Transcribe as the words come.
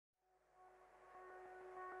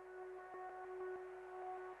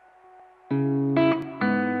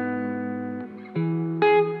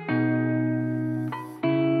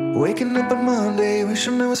Waking up on Monday,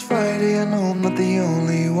 wishing it was Friday. I know I'm not the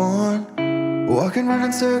only one. Walking around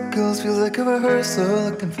in circles, feels like a rehearsal,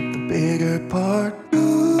 looking for the bigger part.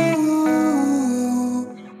 Ooh,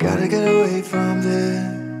 gotta get away from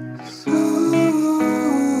this.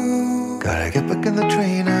 Ooh, gotta get back in the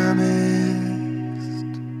train I missed.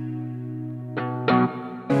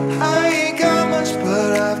 I ain't got much,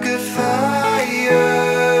 but I've got fire.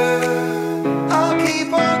 I'll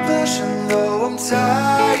keep on pushing though I'm tired.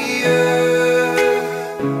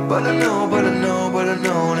 But I know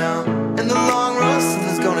now, in the long run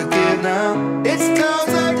something's gonna give now. It's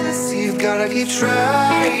times like this you've gotta keep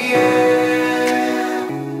trying.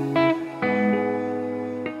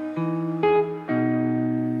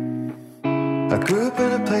 I grew up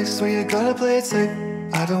in a place where you gotta play it safe.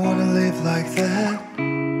 I don't wanna live like that.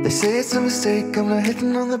 They say it's a mistake, I'm not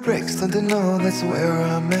hitting on the brakes. Don't they know that's where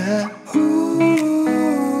I'm at?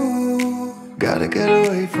 Ooh, gotta get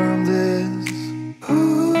away from this.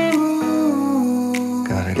 Ooh,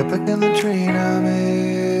 gotta get back in the train I missed.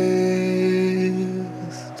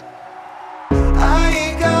 I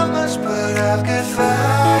ain't got much, but I've got fire.